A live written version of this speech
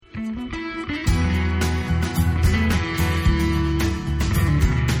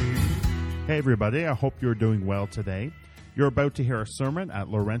everybody. I hope you're doing well today. You're about to hear a sermon at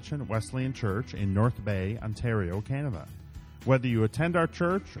Laurentian Wesleyan Church in North Bay, Ontario, Canada. Whether you attend our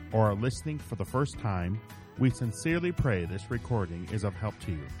church or are listening for the first time, we sincerely pray this recording is of help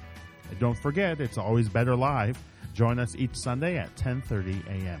to you. And don't forget, it's always better live. Join us each Sunday at 10:30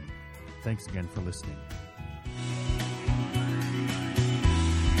 a.m. Thanks again for listening.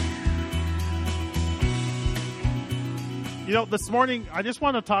 You know, this morning, I just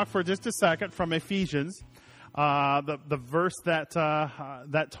want to talk for just a second from Ephesians, the verse that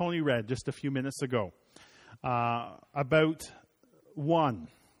Tony read just a few minutes ago, about 1.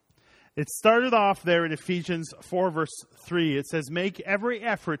 It started off there in Ephesians 4, verse 3. It says, make every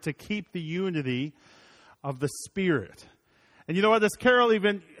effort to keep the unity of the Spirit. And you know what, as Carol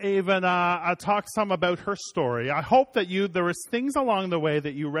even talked some about her story, I hope that there was things along the way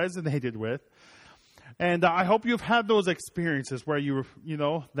that you resonated with. And I hope you've had those experiences where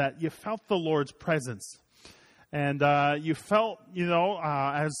that you felt the Lord's presence. And you felt,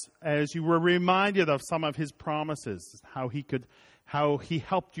 as you were reminded of some of His promises, how He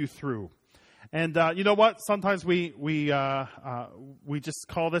helped you through. And you know what? Sometimes we just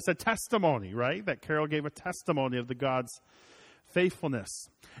call this a testimony, right? That Carol gave a testimony of the God's faithfulness.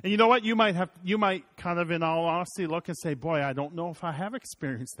 And you know what? You might kind of, in all honesty, look and say, boy, I don't know if I have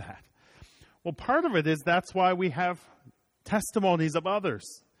experienced that. Well, part of it is that's why we have testimonies of others,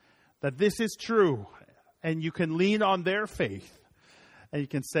 that this is true, and you can lean on their faith, and you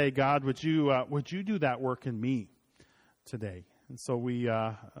can say, God, would you do that work in me today? And so we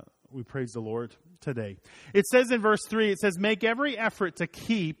praise the Lord today. It says in verse 3, it says, make every effort to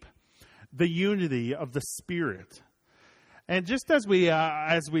keep the unity of the Spirit. And just as we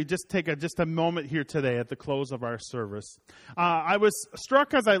just take a moment here today at the close of our service, I was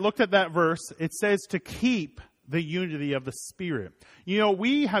struck as I looked at that verse. It says to keep the unity of the Spirit. You know,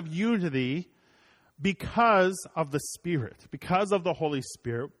 we have unity because of the Spirit, because of the Holy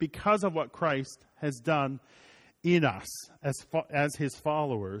Spirit, because of what Christ has done in us as His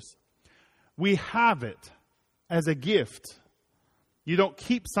followers. We have it as a gift. You don't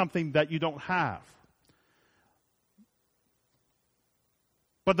keep something that you don't have.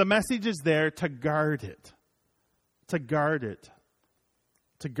 But the message is there to guard it. To guard it.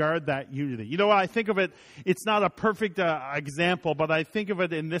 To guard that unity. You know what? I think of it, it's not a perfect example, but I think of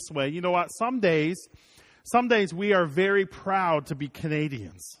it in this way. You know what? Some days we are very proud to be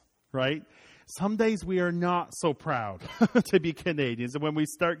Canadians, right? Some days we are not so proud to be Canadians. And when we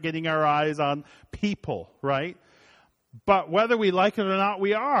start getting our eyes on people, right? But whether we like it or not,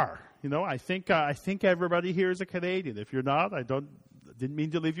 we are. You know, I think everybody here is a Canadian. If you're not, didn't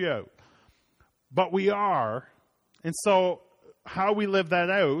mean to leave you out. But we are. And so how we live that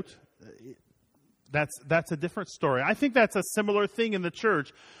out, that's a different story. I think that's a similar thing in the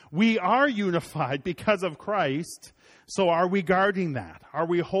church. We are unified because of Christ. So are we guarding that? Are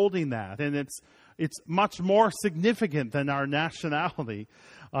we holding that? And it's much more significant than our nationality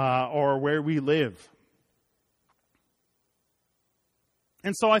or where we live.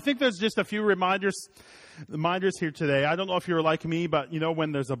 And so I think there's just a few reminders here today. I don't know if you're like me, but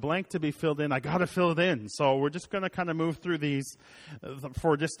when there's a blank to be filled in, I got to fill it in. So we're just going to kind of move through these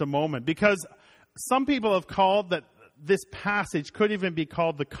for just a moment, because some people have called that this passage could even be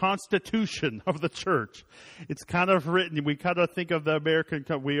called the Constitution of the church. It's kind of written. We kind of think of the American,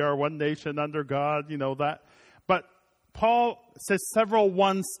 we are one nation under God, that. But Paul says several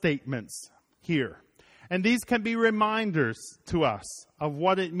one statements here. And these can be reminders to us of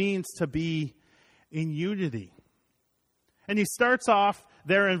what it means to be in unity. And he starts off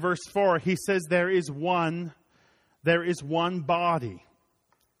there in verse 4. He says there is one body.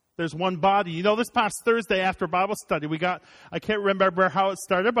 There's one body. This past Thursday after Bible study, I can't remember how it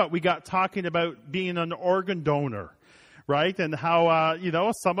started, but we got talking about being an organ donor, right? And how,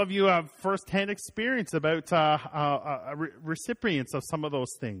 some of you have firsthand experience about recipients of some of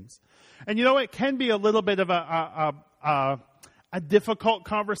those things. And, it can be a little bit of a difficult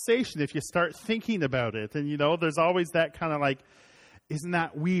conversation if you start thinking about it. And, there's always that kind of like, isn't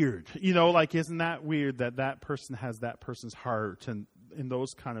that weird? Isn't that weird that person has that person's heart and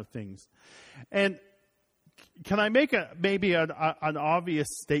those kind of things. And can I make maybe an obvious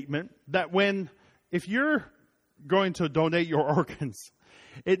statement that if you're going to donate your organs,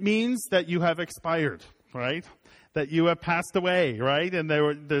 it means that you have expired, right? That you have passed away, right? And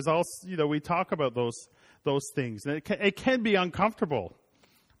there's also, we talk about those things. And it can be uncomfortable.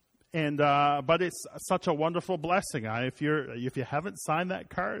 And but it's such a wonderful blessing. If you haven't signed that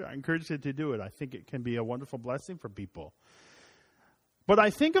card, I encourage you to do it. I think it can be a wonderful blessing for people. But I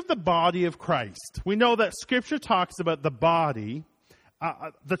think of the body of Christ. We know that Scripture talks about the body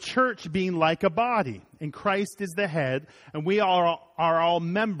the church being like a body, and Christ is the head, and we are all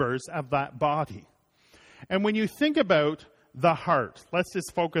members of that body. And when you think about the heart, let's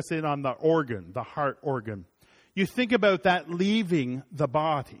just focus in on the organ, the heart organ. You think about that leaving the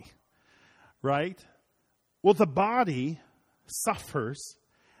body, right? Well, the body suffers,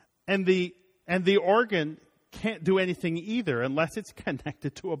 and the organ can't do anything either unless it's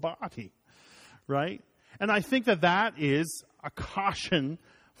connected to a body, right? And I think that is a caution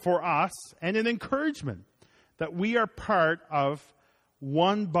for us and an encouragement that we are part of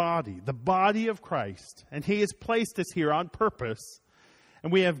one body, the body of Christ. And He has placed us here on purpose.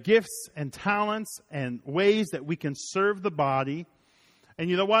 And we have gifts and talents and ways that we can serve the body. And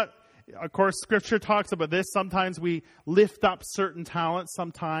you know what? Of course, Scripture talks about this. Sometimes we lift up certain talents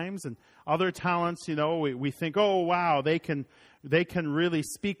sometimes, and other talents, we think, oh, wow, they can really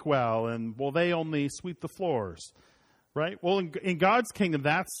speak well, and, well, they only sweep the floors, right? Well, in God's kingdom,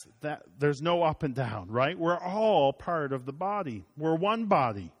 there's no up and down, right? We're all part of the body. We're one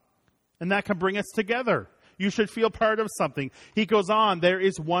body, and that can bring us together. You should feel part of something. He goes on, there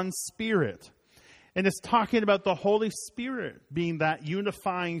is one Spirit. And it's talking about the Holy Spirit being that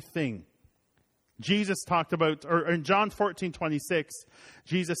unifying thing. Jesus talked about, or in John 14:26,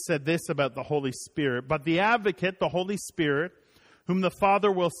 Jesus said this about the Holy Spirit. But the Advocate, the Holy Spirit, whom the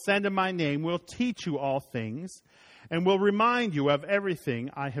Father will send in my name, will teach you all things and will remind you of everything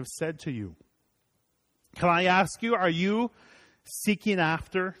I have said to you. Can I ask you, are you seeking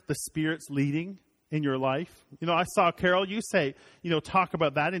after the Spirit's leading in your life? I saw Carol, you say, talk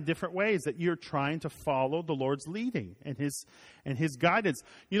about that in different ways, that you're trying to follow the Lord's leading and His guidance.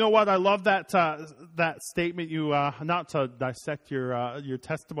 You know what? I love that statement. You not to dissect your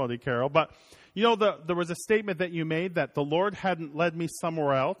testimony, Carol, but there was a statement that you made that the Lord hadn't led me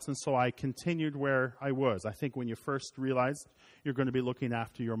somewhere else, and so I continued where I was. I think when you first realized you're going to be looking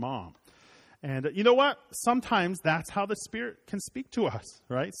after your mom. And you know what? Sometimes that's how the Spirit can speak to us,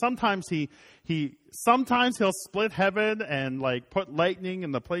 right? Sometimes sometimes He'll split heaven and put lightning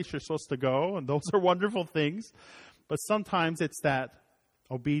in the place you're supposed to go, and those are wonderful things. But sometimes it's that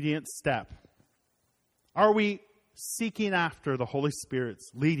obedient step. Are we seeking after the Holy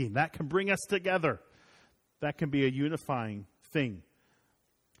Spirit's leading? That can bring us together. That can be a unifying thing.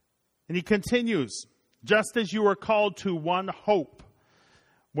 And he continues, just as you were called to one hope,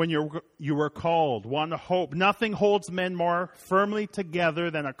 when you were called, one hope. Nothing holds men more firmly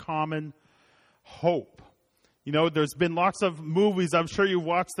together than a common hope. There's been lots of movies, I'm sure you've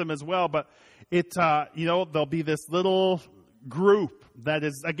watched them as well, but there'll be this little group that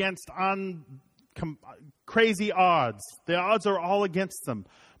is against crazy odds. The odds are all against them,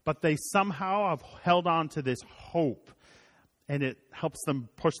 but they somehow have held on to this hope, and it helps them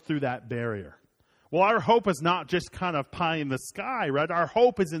push through that barrier. Well, our hope is not just kind of pie in the sky, right? Our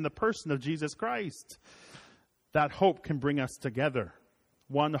hope is in the person of Jesus Christ. That hope can bring us together.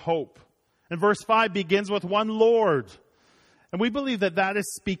 One hope. And verse 5 begins with one Lord. And we believe that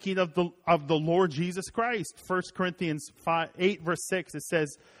is speaking of the Lord Jesus Christ. 1 Corinthians 8 verse 6, it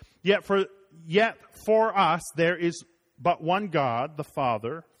says, Yet for us there is but one God, the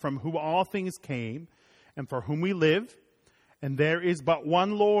Father, from whom all things came, and for whom we live. And there is but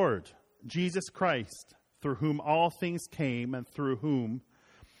one Lord, Jesus Christ, through whom all things came and through whom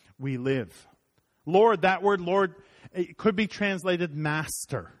we live. Lord, that word Lord, it could be translated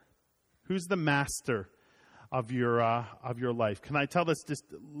master. Who's the master of your life? Can I tell this just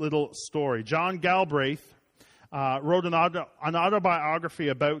little story? John Galbraith wrote an autobiography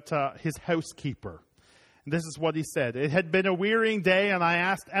about his housekeeper. And this is what he said. It had been a wearying day, and I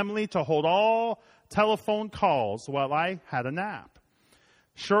asked Emily to hold all telephone calls while I had a nap.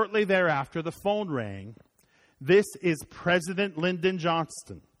 Shortly thereafter, the phone rang. This is President Lyndon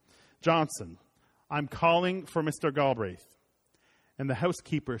Johnson. I'm calling for Mr. Galbraith. And the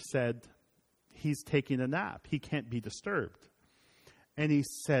housekeeper said, he's taking a nap. He can't be disturbed. And he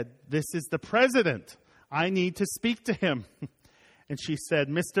said, this is the president. I need to speak to him. And she said,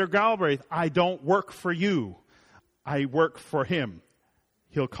 Mr. Galbraith, I don't work for you. I work for him.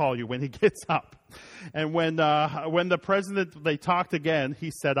 He'll call you when he gets up. And when the president, they talked again, he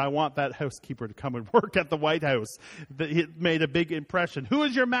said, I want that housekeeper to come and work at the White House. It made a big impression. Who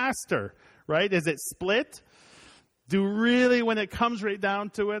is your master, right? Is it split? Really, when it comes right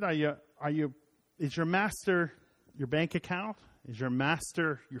down to it, is your master your bank account? Is your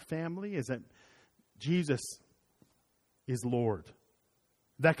master your family? Is it Jesus is Lord?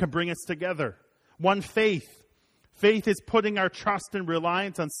 That can bring us together. One faith. Faith is putting our trust and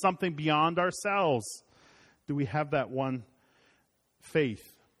reliance on something beyond ourselves. Do we have that one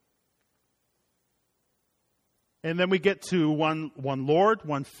faith? And then we get to one Lord,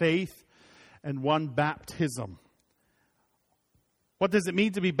 one faith, and one baptism. What does it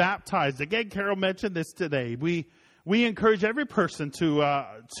mean to be baptized? Again, Carol mentioned this today. We encourage every person who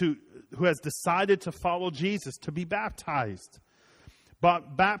has decided to follow Jesus to be baptized.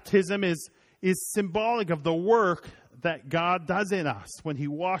 But baptism is symbolic of the work that God does in us when He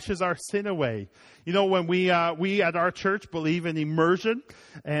washes our sin away. You know, when we at our church believe in immersion,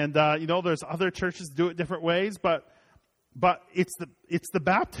 and there's other churches do it different ways, but it's the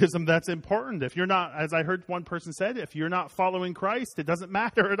baptism that's important. If you're not, as I heard one person said, if you're not following Christ, it doesn't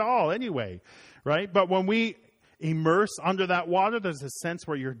matter at all anyway, right? But when we immerse under that water, there's a sense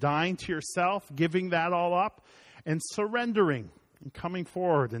where you're dying to yourself, giving that all up, and surrendering and coming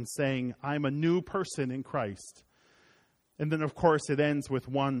forward and saying, I'm a new person in Christ. And then, of course, it ends with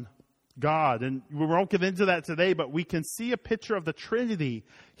one God. And we won't get into that today, but we can see a picture of the Trinity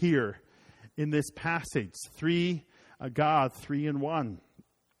here in this passage. A God, three in one.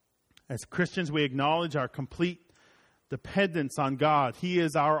 As Christians, we acknowledge our complete dependence on God. He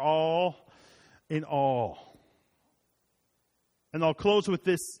is our all in all. And I'll close with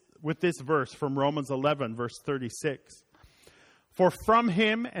this verse from Romans 11, verse 36. For from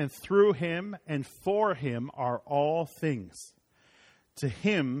Him and through Him and for Him are all things. To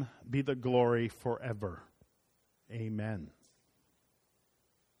Him be the glory forever. Amen.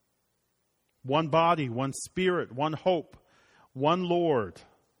 One body, one Spirit, one hope, one Lord,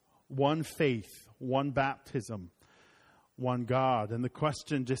 one faith, one baptism, one God. And the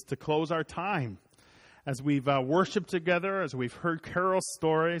question, just to close our time, as we've worshiped together, as we've heard Carol's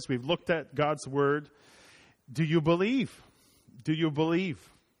stories, we've looked at God's Word, do you believe? Do you believe?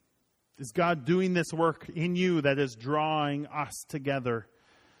 Is God doing this work in you that is drawing us together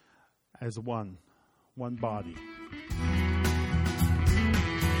as one body?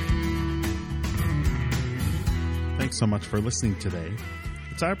 Thanks so much for listening today.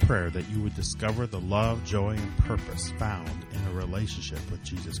 It's our prayer that you would discover the love, joy, and purpose found in a relationship with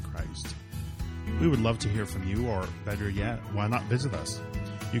Jesus Christ. We would love to hear from you, or better yet, why not visit us?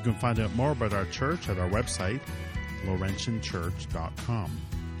 You can find out more about our church at our website, laurentianchurch.com.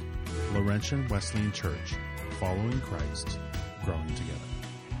 Laurentian Wesleyan Church, following Christ, growing together.